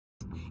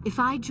If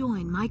I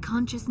join my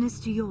consciousness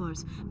to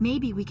yours,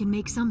 maybe we can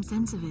make some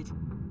sense of it.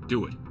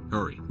 Do it.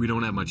 Hurry. We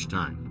don't have much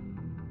time.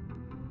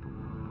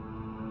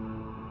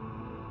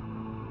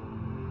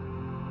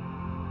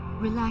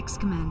 Relax,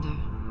 Commander.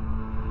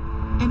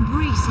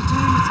 Embrace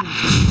eternity.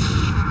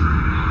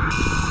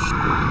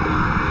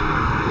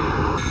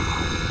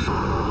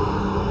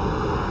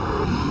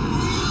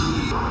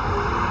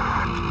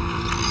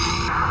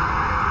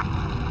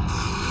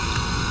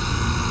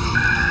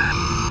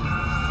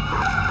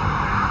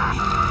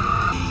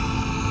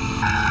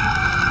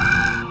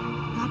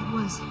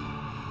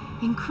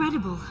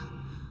 Incredible.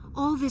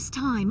 All this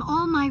time,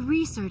 all my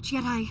research,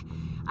 yet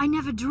I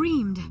never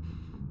dreamed.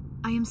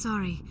 I am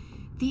sorry.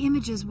 The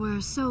images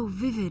were so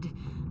vivid.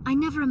 I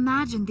never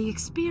imagined the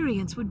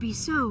experience would be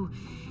so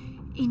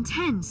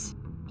intense.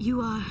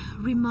 You are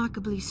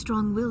remarkably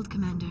strong-willed,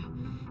 Commander.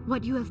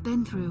 What you have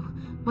been through,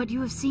 what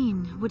you have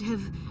seen, would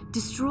have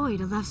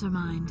destroyed a lesser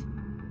mind.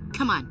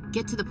 Come on,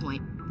 get to the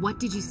point. What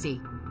did you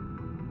see?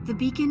 The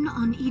beacon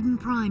on Eden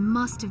Prime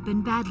must have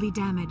been badly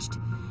damaged.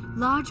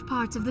 Large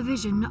parts of the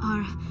vision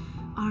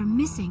are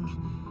missing.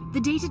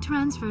 The data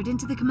transferred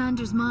into the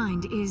commander's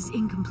mind is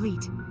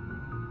incomplete.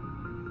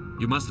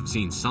 You must have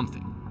seen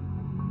something.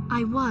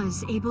 I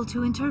was able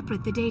to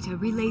interpret the data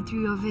relayed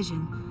through your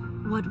vision.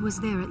 What was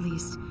there, at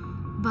least.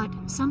 But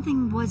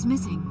something was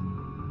missing.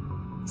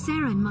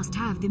 Saren must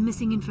have the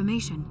missing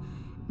information.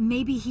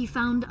 Maybe he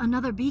found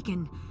another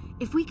beacon.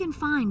 If we can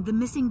find the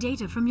missing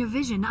data from your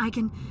vision, I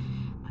can...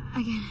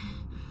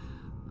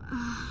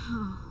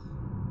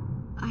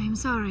 I am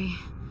sorry.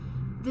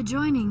 The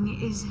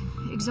joining is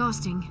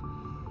exhausting.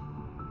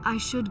 I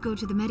should go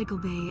to the medical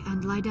bay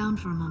and lie down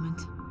for a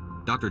moment.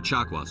 Dr.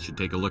 Chakwas should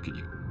take a look at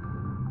you.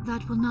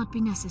 That will not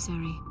be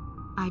necessary.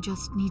 I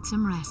just need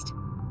some rest.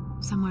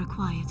 Somewhere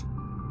quiet.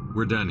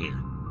 We're done here.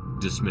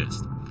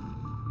 Dismissed.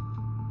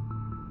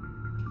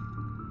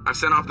 I've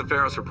sent off the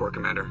Pharos report,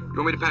 Commander. You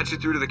want me to patch you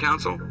through to the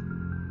Council?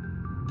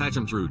 Patch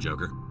him through,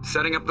 Joker.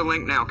 Setting up the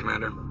link now,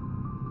 Commander.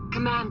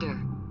 Commander,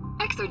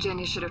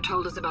 Exogeny should have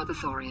told us about the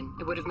Thorian.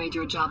 It would have made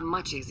your job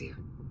much easier.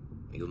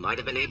 You might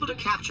have been able to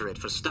capture it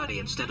for study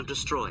instead of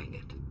destroying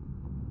it.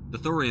 The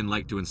Thorian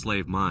liked to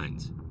enslave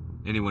minds.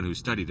 Anyone who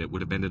studied it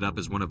would have ended up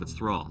as one of its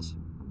thralls.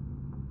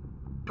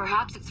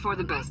 Perhaps it's for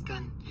the best,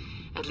 then.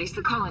 At least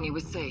the colony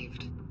was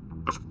saved.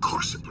 Of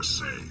course it was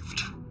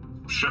saved.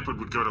 Shepard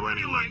would go to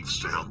any lengths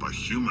to help a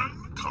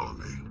human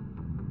colony.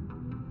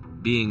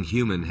 Being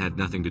human had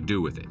nothing to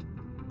do with it.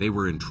 They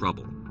were in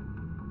trouble.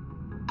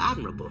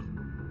 Admirable.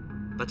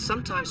 But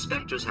sometimes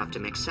Spectres have to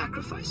make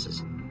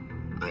sacrifices.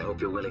 I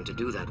hope you're willing to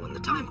do that when the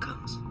time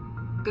comes.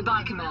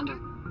 Goodbye, Commander.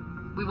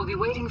 We will be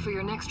waiting for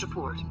your next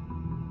report.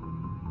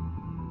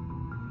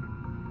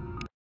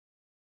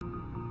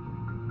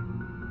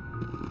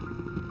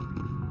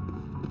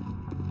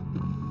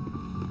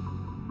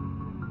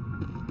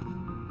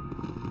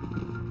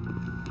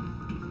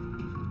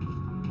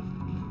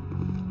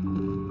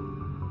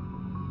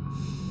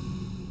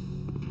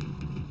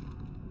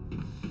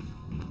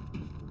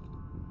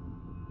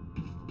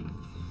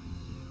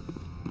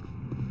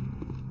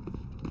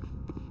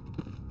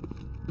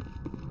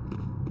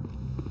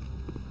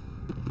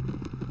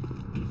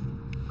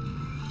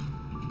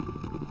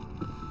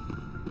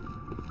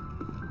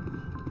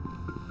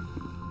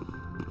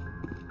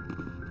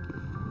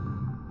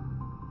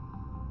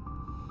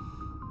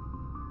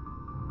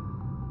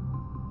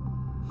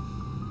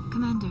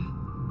 Commander,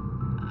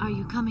 are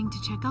you coming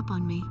to check up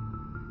on me?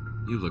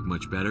 You look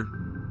much better.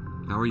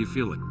 How are you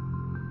feeling?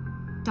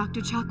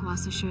 Dr.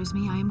 Chakwas assures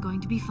me I am going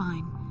to be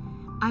fine.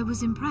 I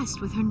was impressed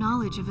with her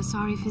knowledge of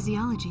Asari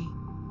physiology.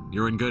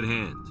 You're in good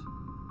hands.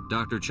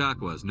 Dr.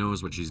 Chakwas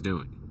knows what she's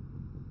doing.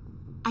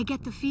 I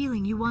get the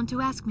feeling you want to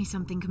ask me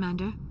something,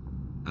 Commander.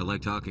 I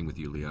like talking with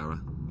you,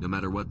 Liara, no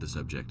matter what the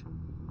subject.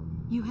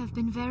 You have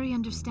been very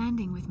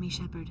understanding with me,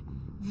 Shepard.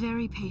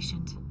 Very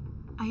patient.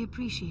 I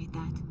appreciate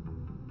that.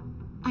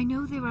 I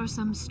know there are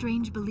some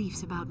strange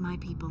beliefs about my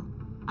people.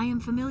 I am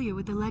familiar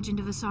with the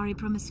legend of Asari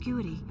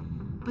promiscuity,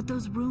 but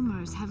those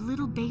rumors have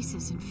little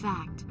basis in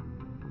fact.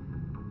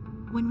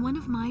 When one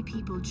of my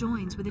people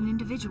joins with an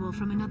individual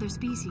from another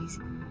species,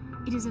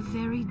 it is a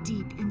very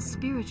deep and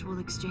spiritual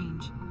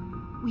exchange.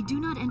 We do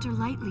not enter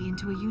lightly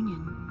into a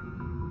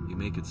union. You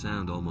make it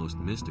sound almost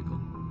mystical.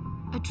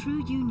 A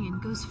true union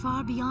goes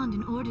far beyond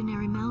an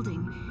ordinary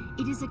melding.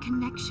 It is a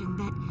connection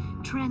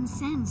that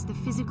transcends the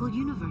physical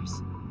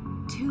universe.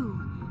 Two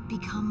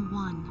become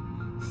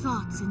one.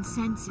 Thoughts and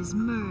senses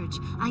merge,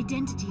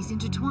 identities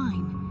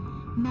intertwine.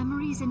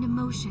 Memories and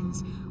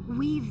emotions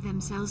weave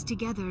themselves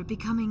together,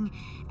 becoming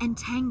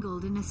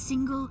entangled in a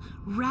single,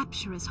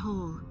 rapturous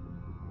whole.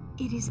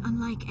 It is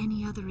unlike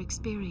any other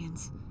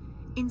experience.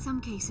 In some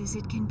cases,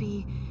 it can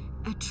be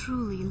a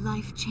truly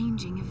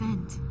life-changing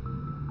event.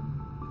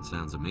 It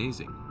sounds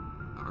amazing.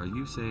 Are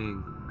you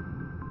saying...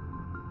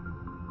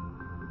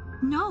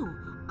 No.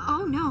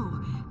 Oh,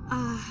 no.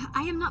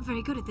 I am not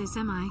very good at this,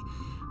 am I?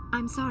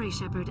 I'm sorry,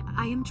 Shepard.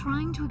 I am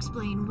trying to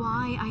explain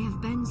why I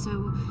have been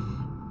so...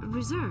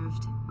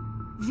 reserved.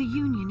 The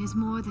union is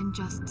more than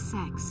just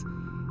sex.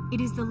 It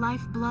is the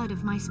lifeblood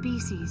of my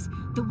species,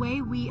 the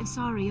way we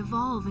Asari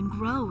evolve and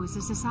grow as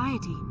a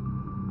society.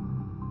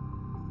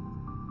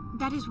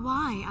 That is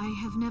why I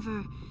have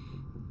never...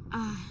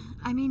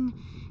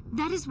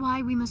 that is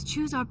why we must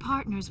choose our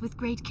partners with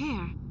great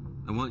care.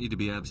 I want you to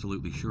be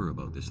absolutely sure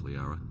about this,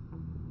 Liara.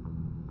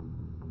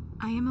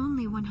 I am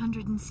only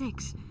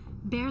 106,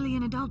 barely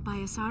an adult by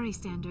Asari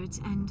standards,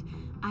 and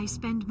I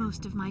spend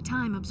most of my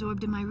time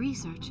absorbed in my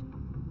research.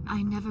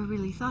 I never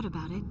really thought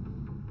about it.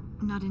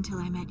 Not until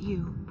I met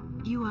you.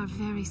 You are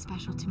very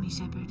special to me,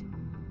 Shepard.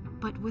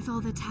 But with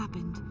all that's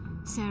happened,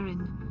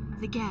 Saren,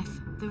 the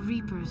Geth, the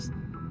Reapers,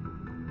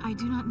 I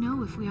do not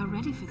know if we are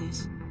ready for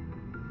this.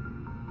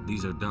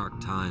 These are dark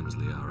times,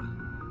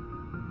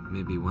 Liara.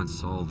 Maybe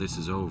once all this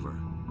is over.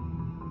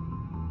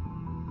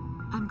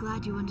 I'm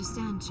glad you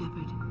understand,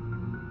 Shepard.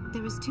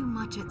 There is too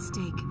much at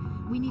stake.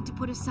 We need to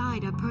put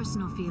aside our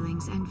personal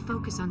feelings and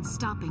focus on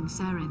stopping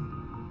Saren.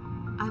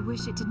 I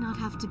wish it did not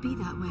have to be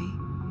that way.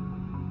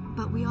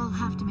 But we all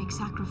have to make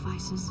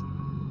sacrifices.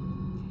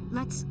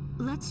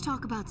 Let's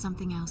talk about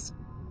something else.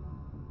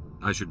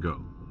 I should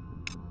go.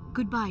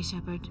 Goodbye,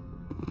 Shepard.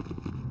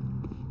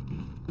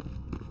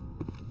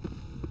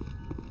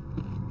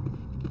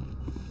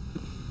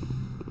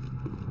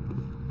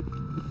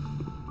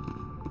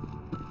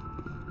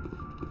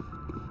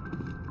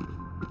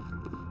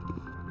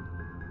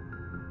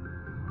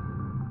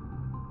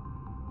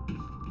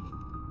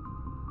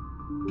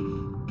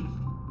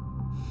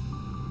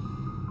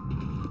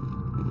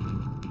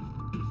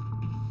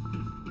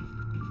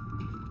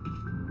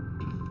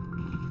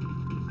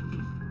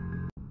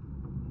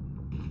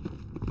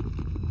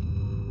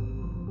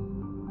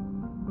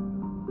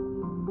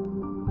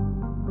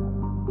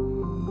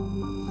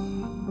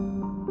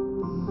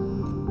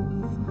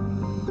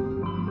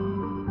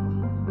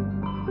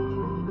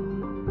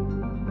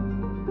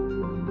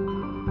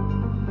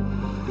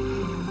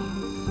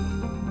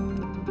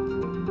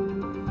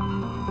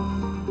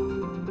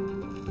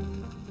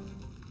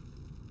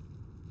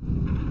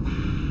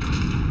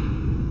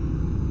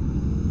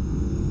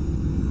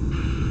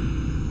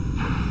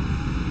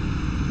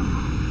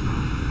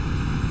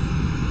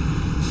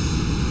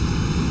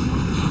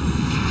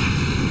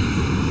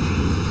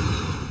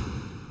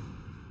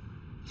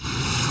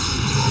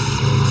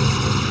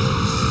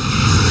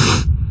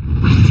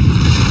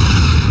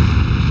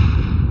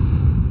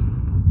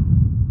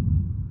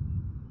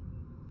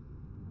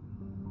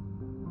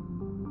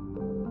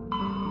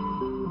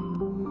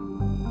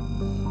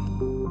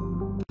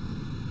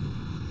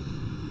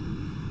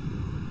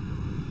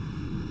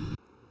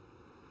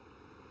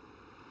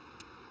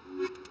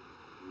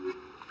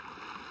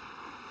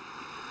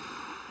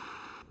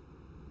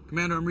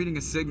 Commander, I'm reading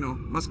a signal.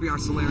 Must be our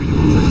Solarian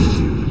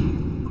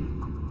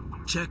infiltration.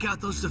 Check out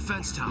those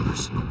defense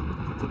towers.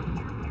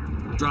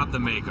 Drop the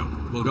Mako.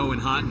 We'll go in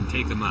hot and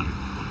take them out.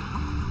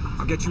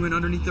 I'll get you in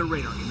underneath their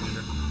radar,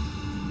 Commander.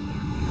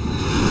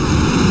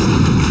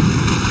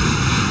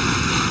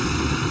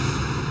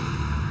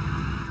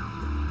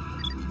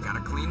 Got a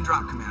clean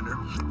drop, Commander.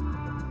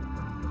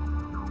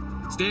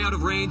 Stay out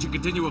of range and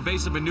continue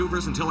evasive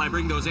maneuvers until I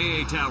bring those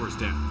AA towers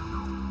down.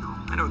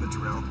 I know the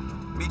drill.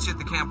 Meet you at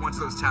the camp once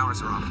those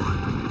towers are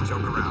offline.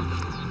 Joke around.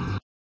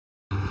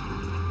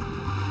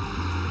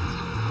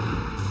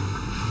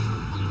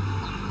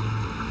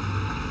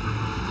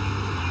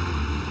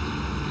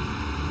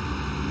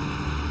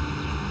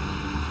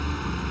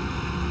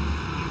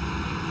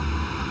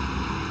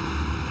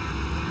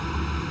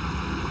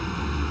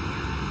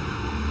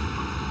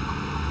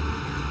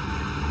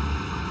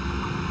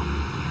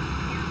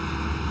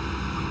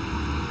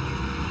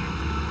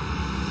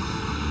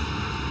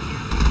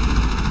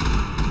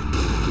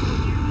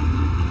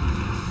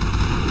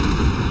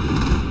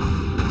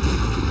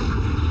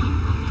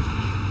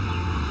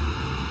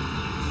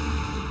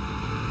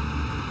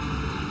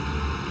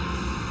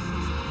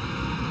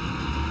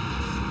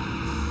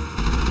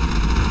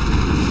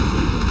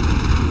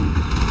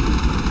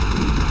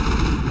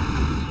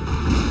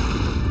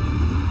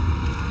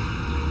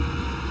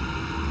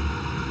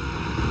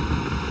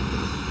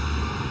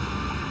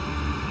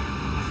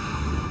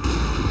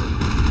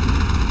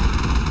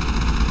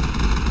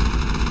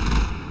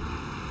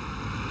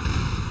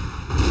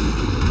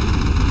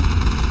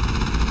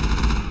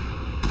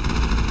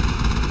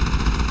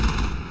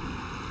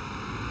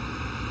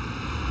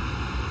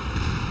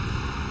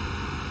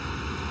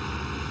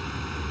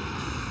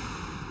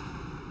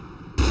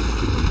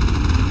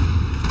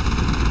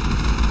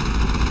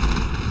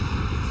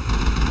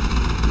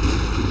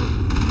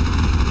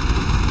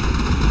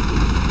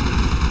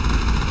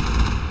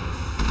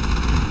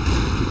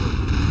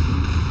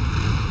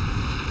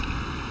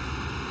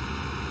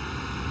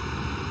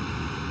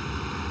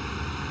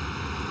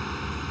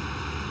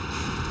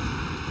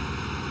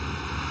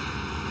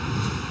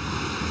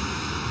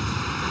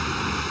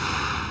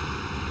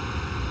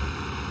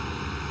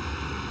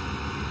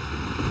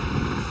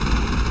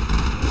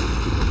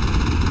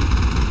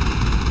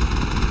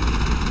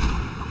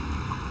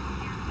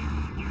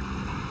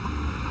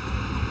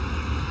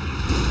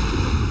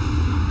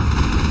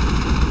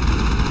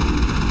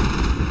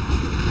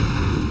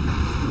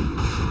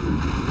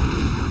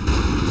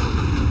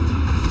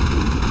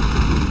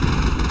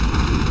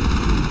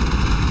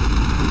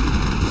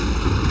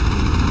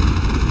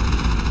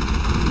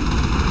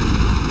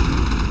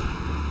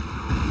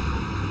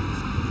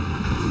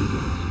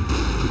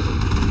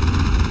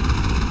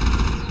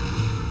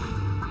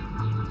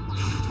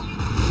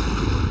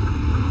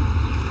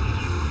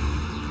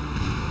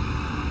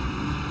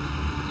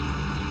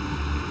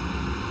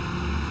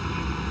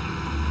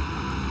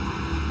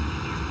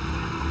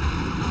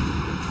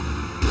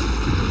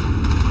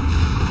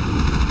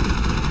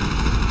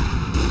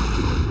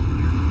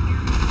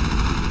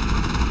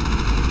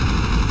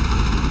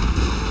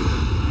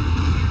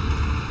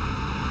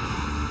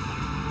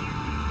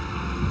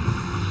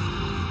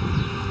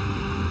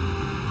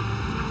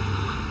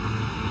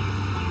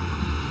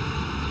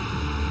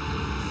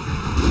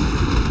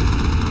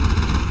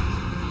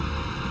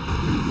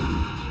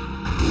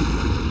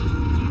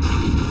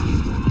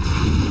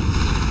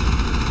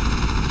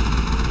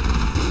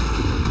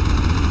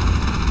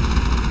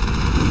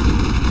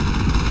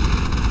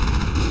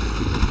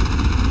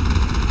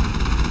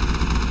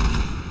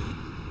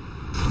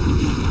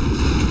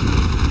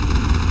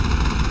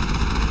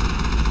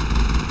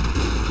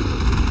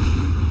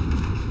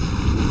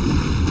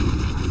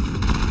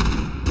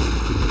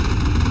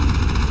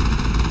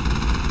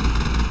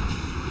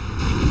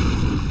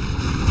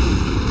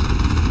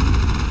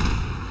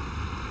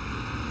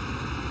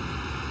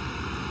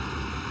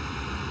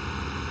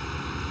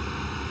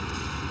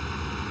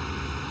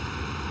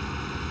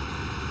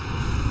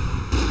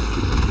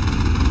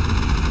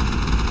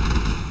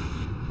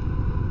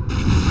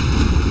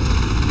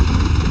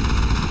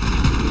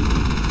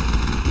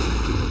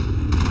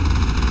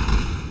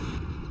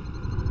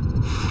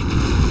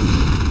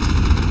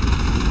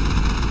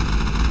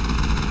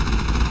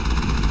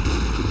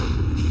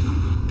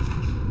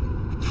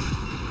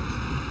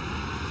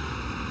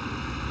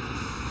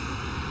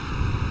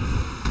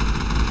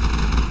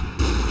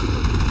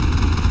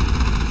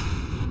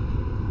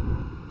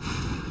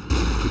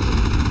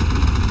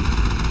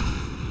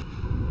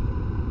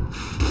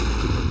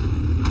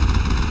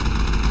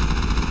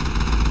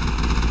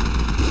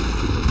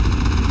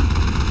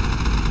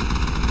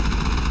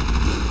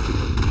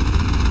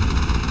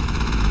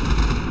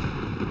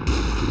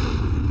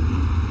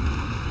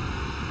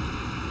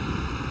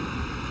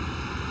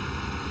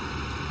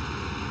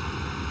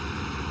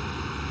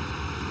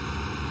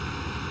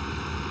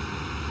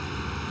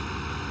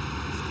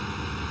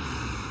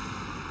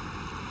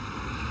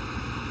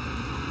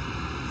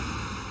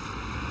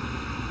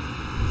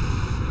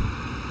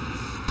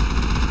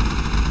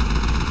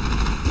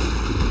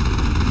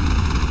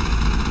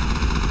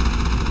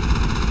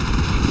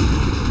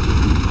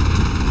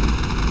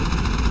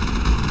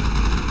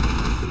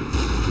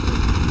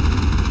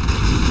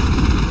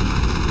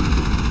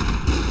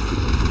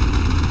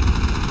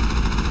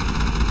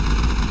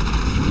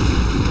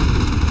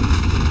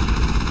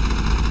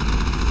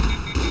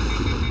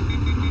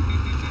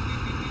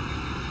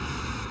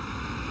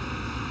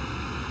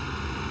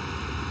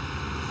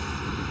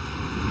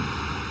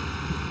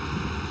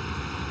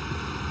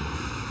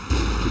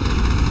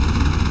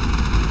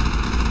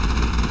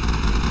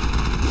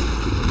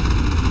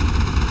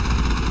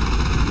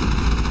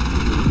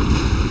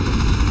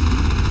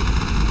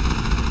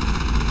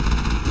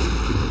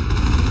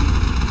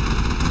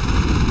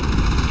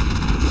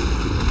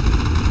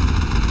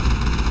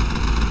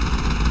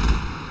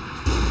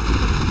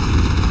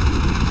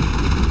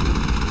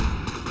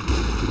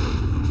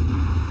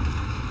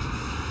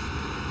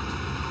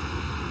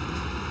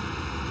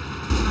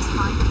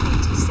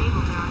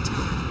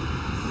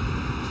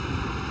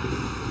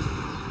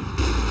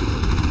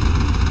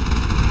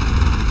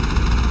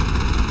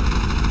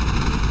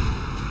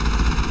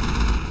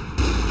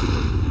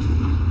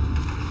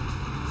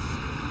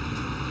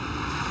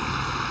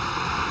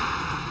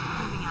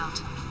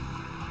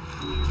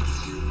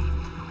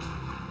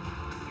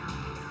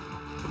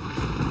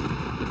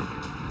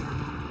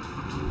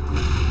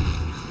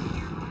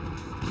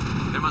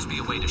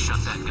 a way to shut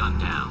that gun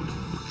down.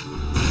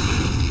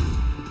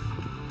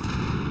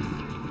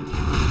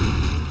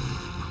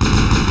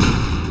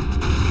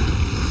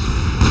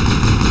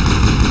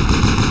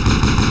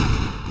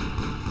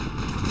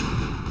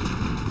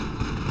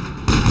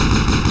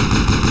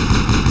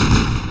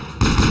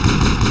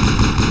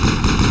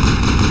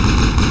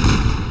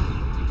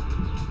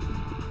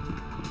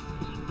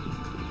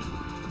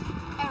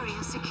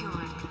 Area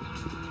secured.